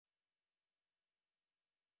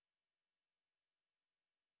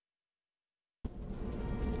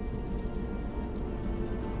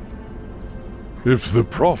If the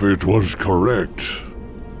prophet was correct,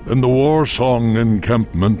 then the Warsong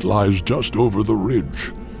encampment lies just over the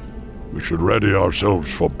ridge. We should ready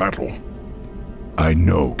ourselves for battle. I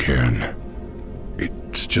know, Cairn.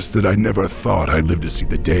 It's just that I never thought I'd live to see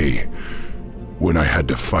the day when I had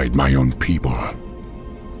to fight my own people.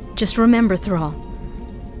 Just remember, Thrall.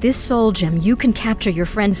 This soul gem, you can capture your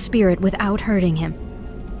friend's spirit without hurting him.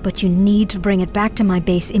 But you need to bring it back to my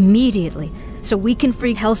base immediately, so we can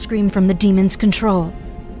free Hellscream from the demon's control.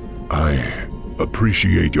 I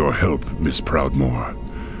appreciate your help, Miss Proudmoore.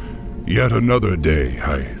 Yet another day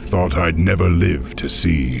I thought I'd never live to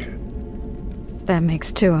see. That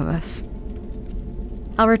makes two of us.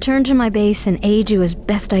 I'll return to my base and aid you as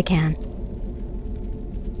best I can.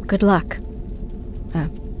 Good luck.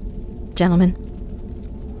 Gentlemen.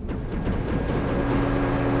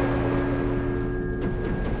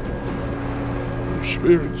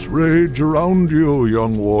 Spirits rage around you,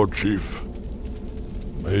 young war chief.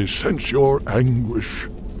 May sense your anguish,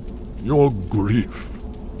 your grief.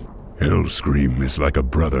 Hellscream is like a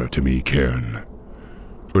brother to me, Cairn.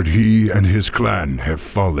 But he and his clan have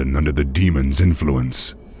fallen under the demon's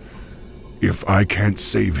influence. If I can't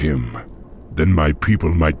save him, then my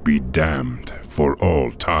people might be damned for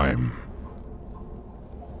all time.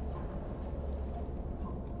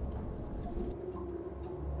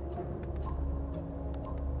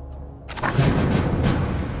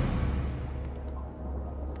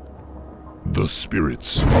 The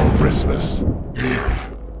spirits are restless.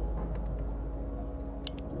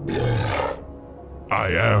 I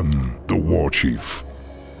am the war chief.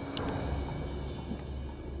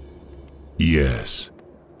 Yes.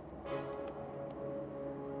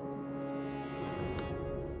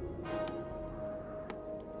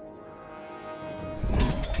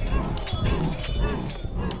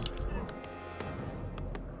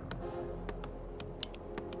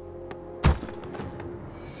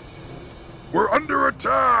 We're under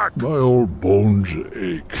attack! My old bones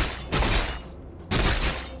ache.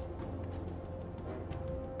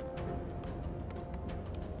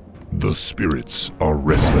 The spirits are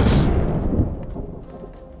restless.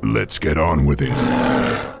 Let's get on with it.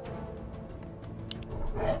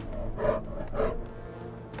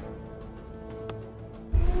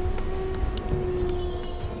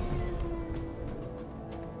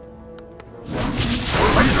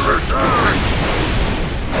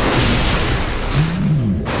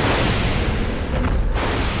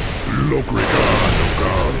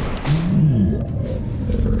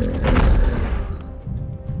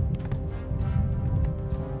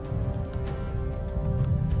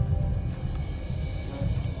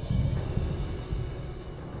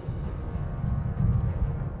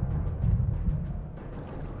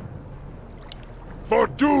 For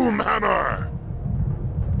Doomhammer!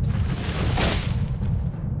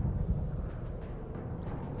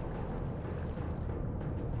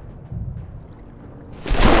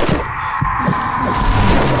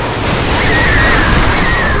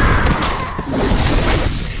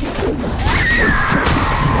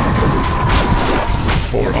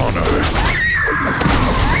 For honor.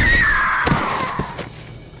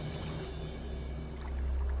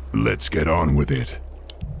 Let's get on with it.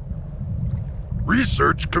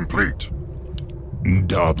 Research complete.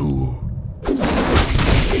 Dabu.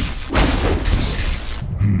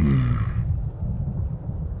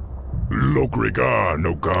 Lokrigar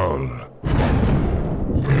Nogal.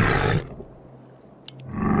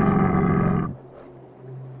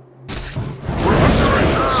 The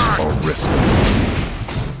spirits are restless.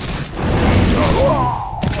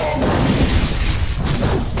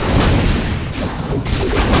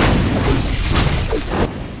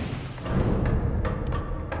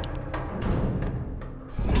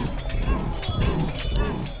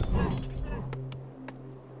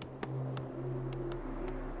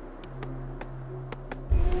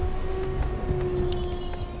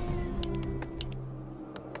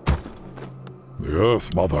 The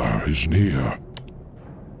Earth Mother is near.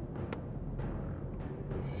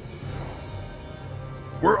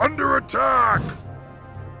 We're under attack!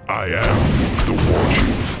 I am the war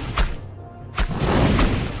chief.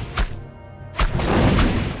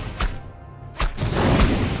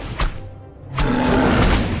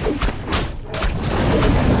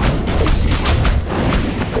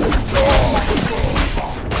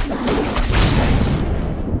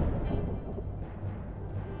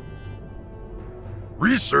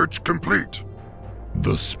 Research complete.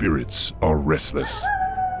 The spirits are restless.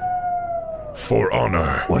 For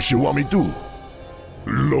honor. What you want me to do?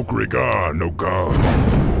 Lokrigar Nogal.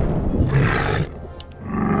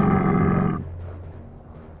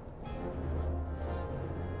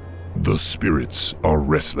 The spirits are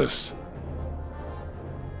restless.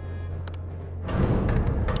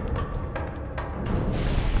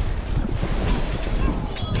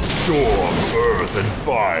 Storm, earth, and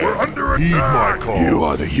fire. We're under attack! Heed my call. You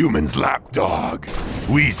are the humans' lapdog.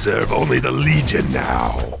 We serve only the Legion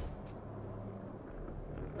now.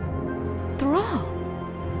 Thrall,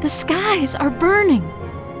 the skies are burning.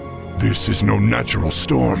 This is no natural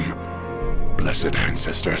storm. Blessed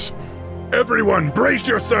ancestors. Everyone, brace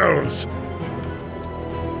yourselves!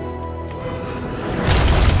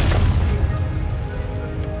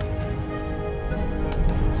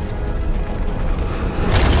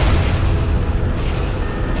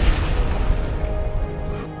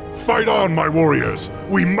 Fight on, my warriors!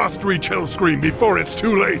 We must reach Hellscream before it's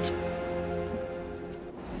too late!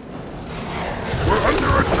 We're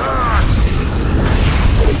under attack!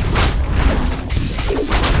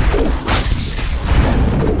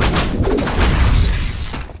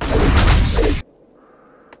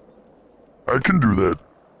 I can do that.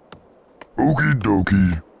 Okie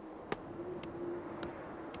dokie.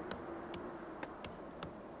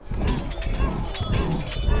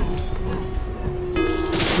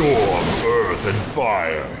 Storm, earth, and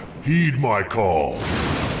fire. Heed my call.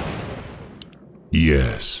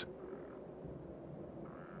 Yes.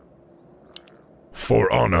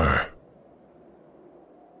 For honor.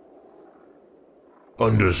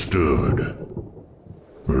 Understood.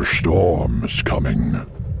 The storm is coming.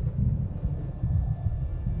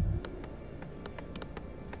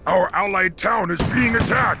 Our allied town is being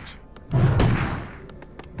attacked!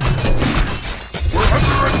 We're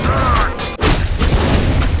under attack!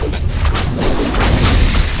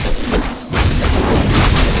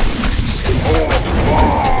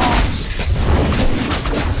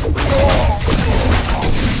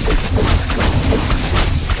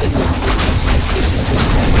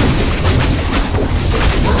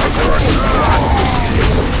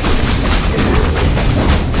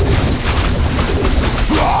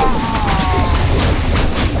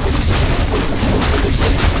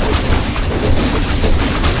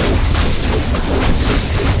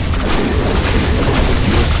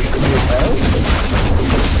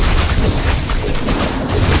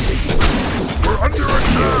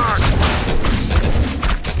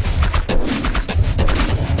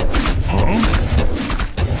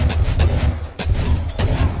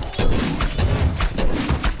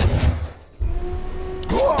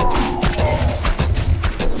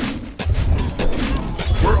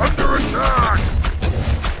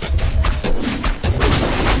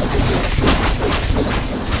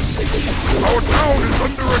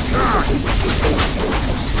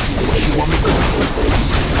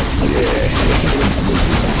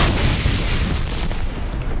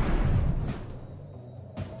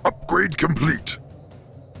 Upgrade complete.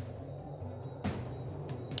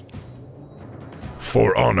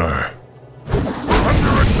 For honor. We're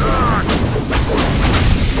under attack!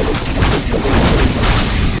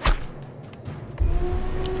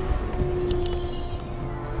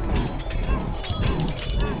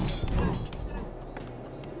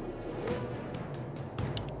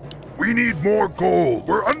 We need more gold.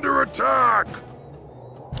 We're under attack!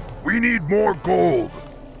 We need more gold.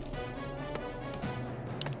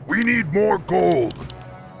 We need more gold.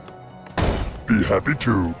 Be happy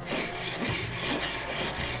to.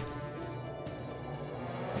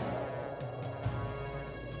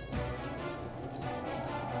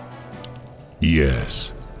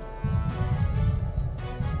 Yes.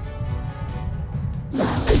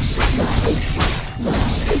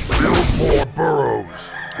 Build more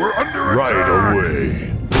burrows. We're under attack. Right away.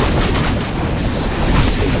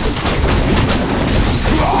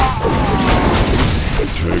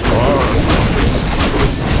 Take on.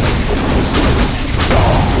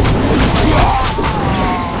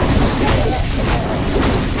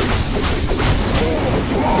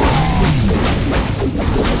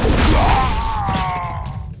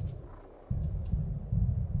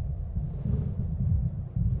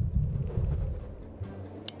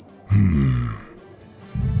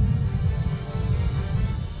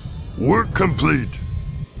 Work complete.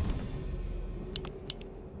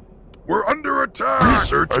 We're under attack.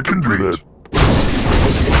 Research I can complete. Do that.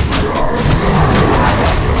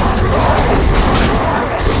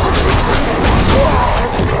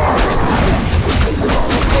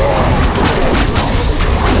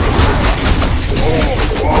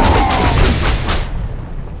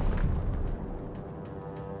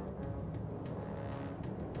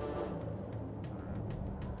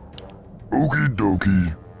 Okie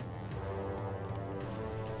dokie.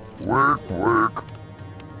 Work.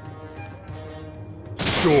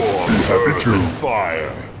 Storm, earth, and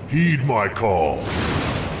fire. Heed my call.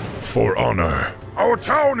 For honor. Our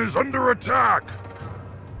town is under attack.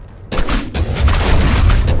 A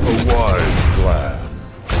wise plan.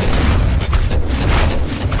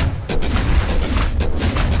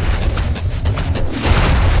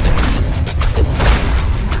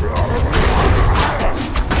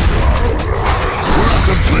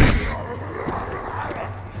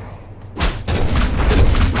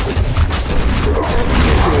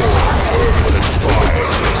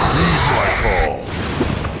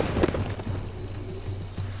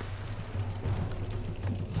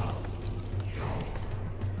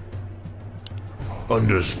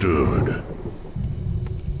 Understood.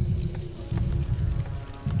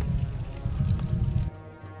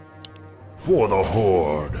 For the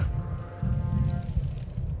Horde.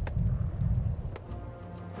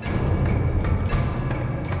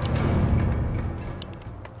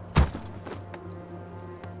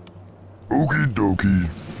 Okie dokie.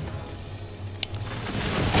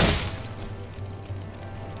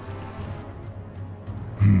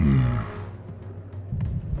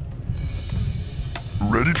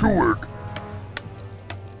 Ready to work.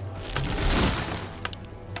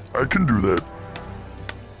 I can do that.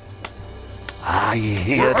 I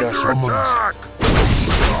hear We're the under summons. attack!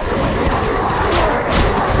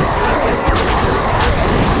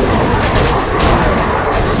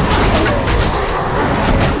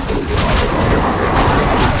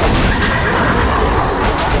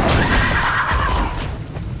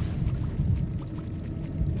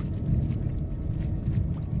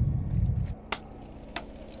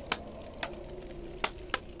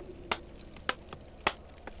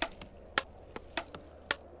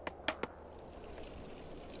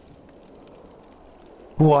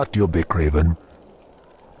 What you be craving?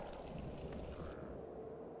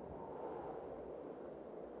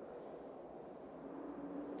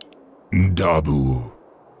 Dabu.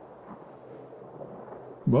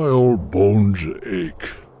 My old bones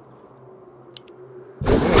ache.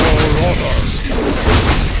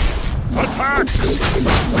 Attack!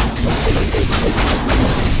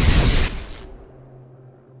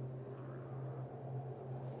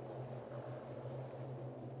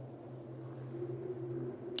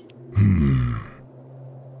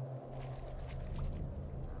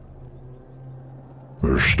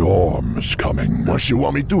 The storm is coming. What you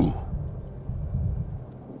want me to do?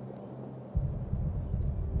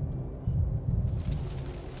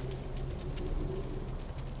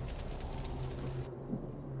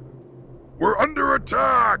 We're under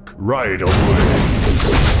attack! Right away.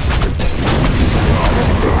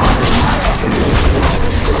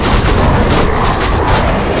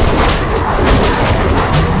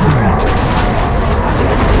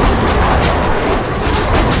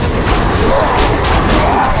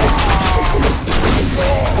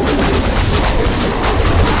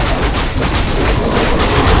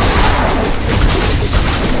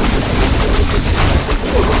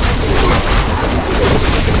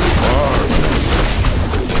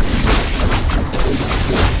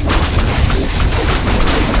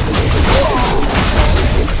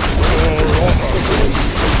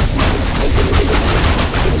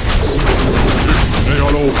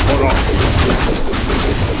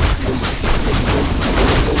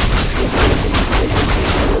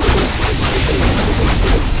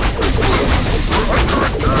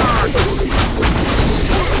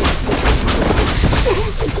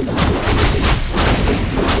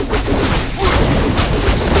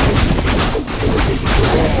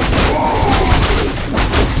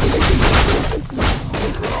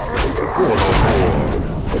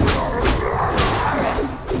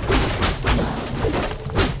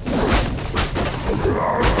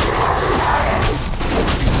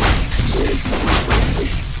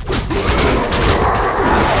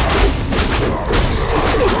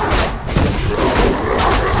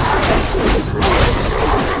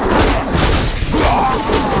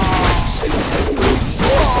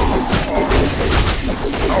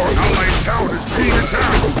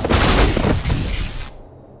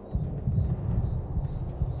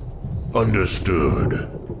 Understood.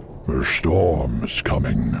 The storm is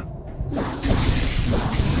coming.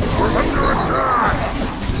 We're under attack!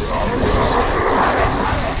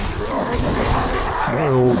 My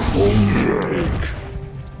old bones ache.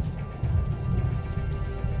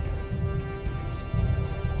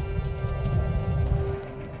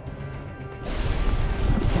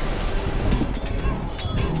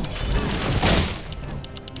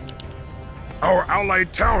 Our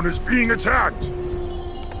allied town is being attacked!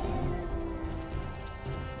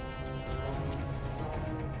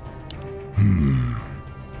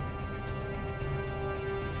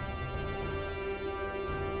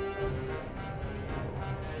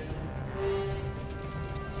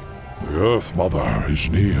 The Earth Mother is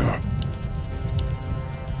near.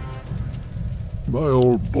 My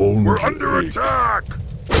old bones We're under ache. attack!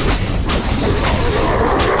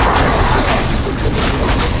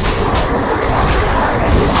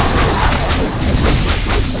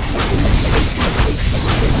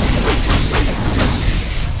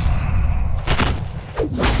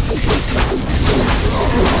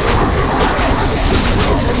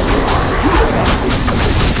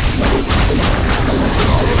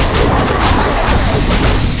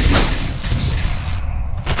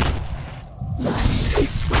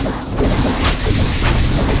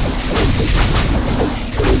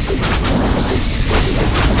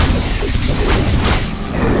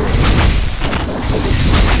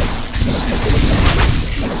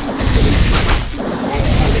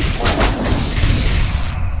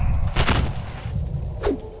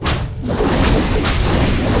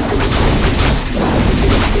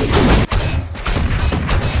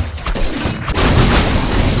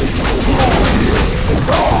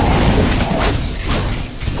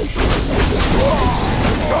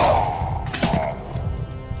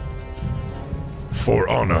 For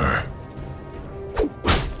honor.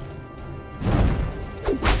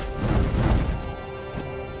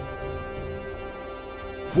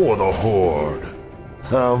 For the Horde.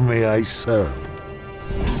 How may I serve?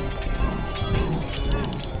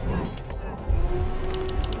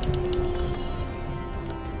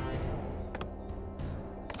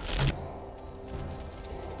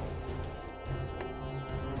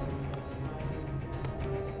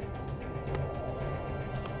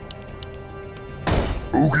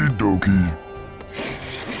 Okie dokie.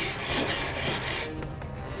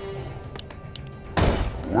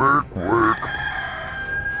 Work, work.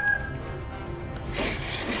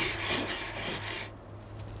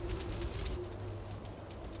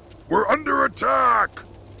 We're under attack!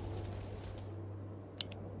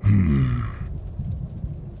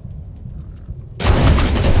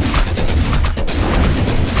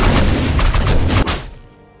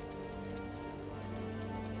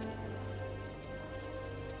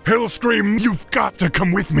 Hellscream, you've got to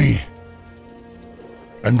come with me!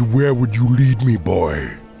 And where would you lead me,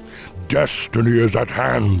 boy? Destiny is at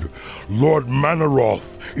hand. Lord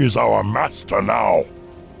Manaroth is our master now.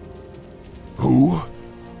 Who?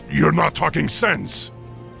 You're not talking sense!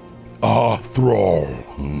 Ah, Thrall.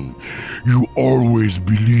 You always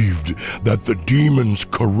believed that the demons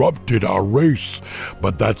corrupted our race,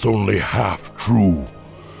 but that's only half true.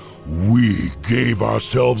 We gave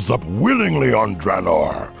ourselves up willingly on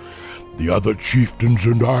Draenor. The other chieftains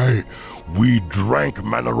and I, we drank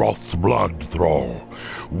Manaroth's blood, Thrall.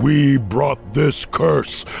 We brought this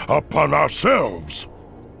curse upon ourselves.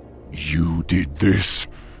 You did this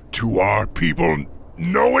to our people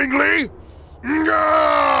knowingly?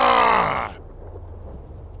 Ngah!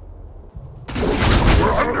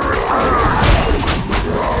 We're under attack!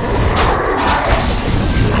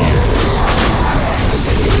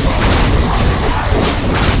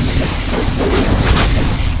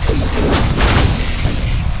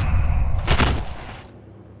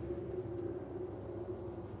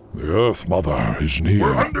 The Earth Mother is near.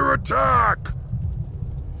 We're under attack!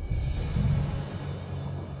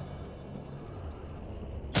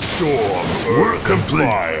 Storm, Work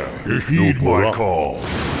complete. Fire. heed my call.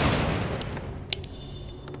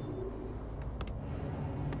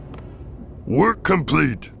 Work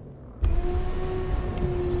complete.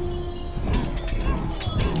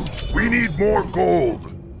 We need more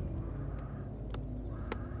gold.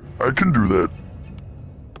 I can do that.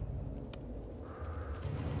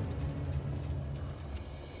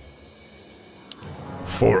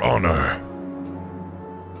 For honor.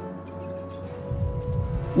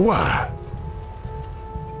 Why?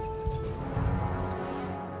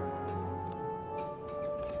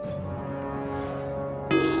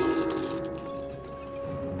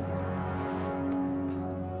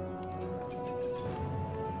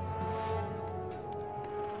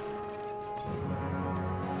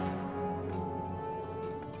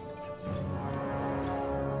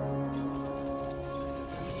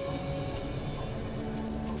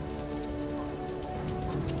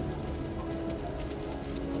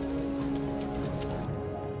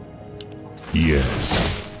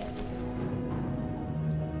 Yes.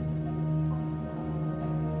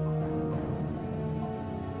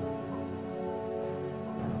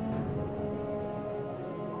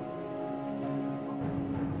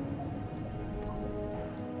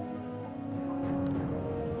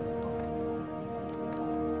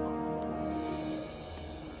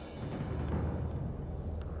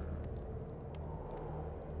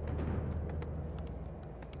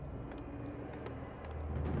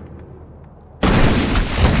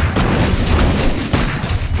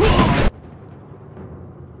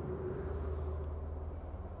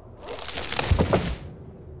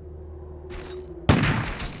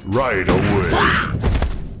 Right away.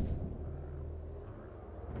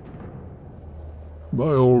 My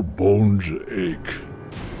old bones ache.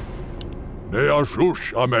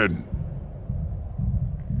 Neashush, amen.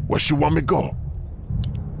 Where you want me to go?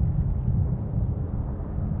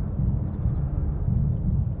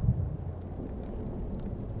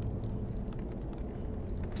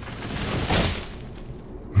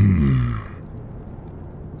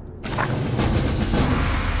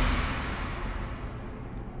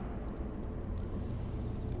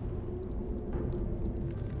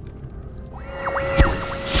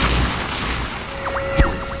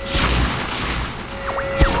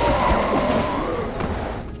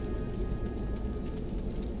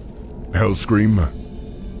 Hellscream?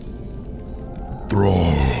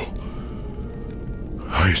 Thrall,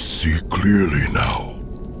 I see clearly now.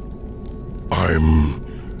 I'm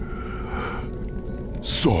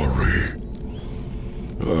sorry.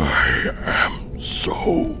 I am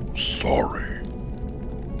so sorry.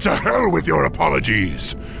 To hell with your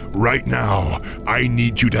apologies! Right now, I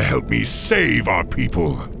need you to help me save our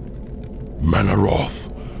people.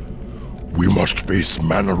 Manaroth. We must face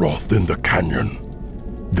Manaroth in the canyon.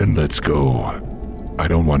 Then let's go. I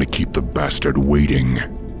don't want to keep the bastard waiting.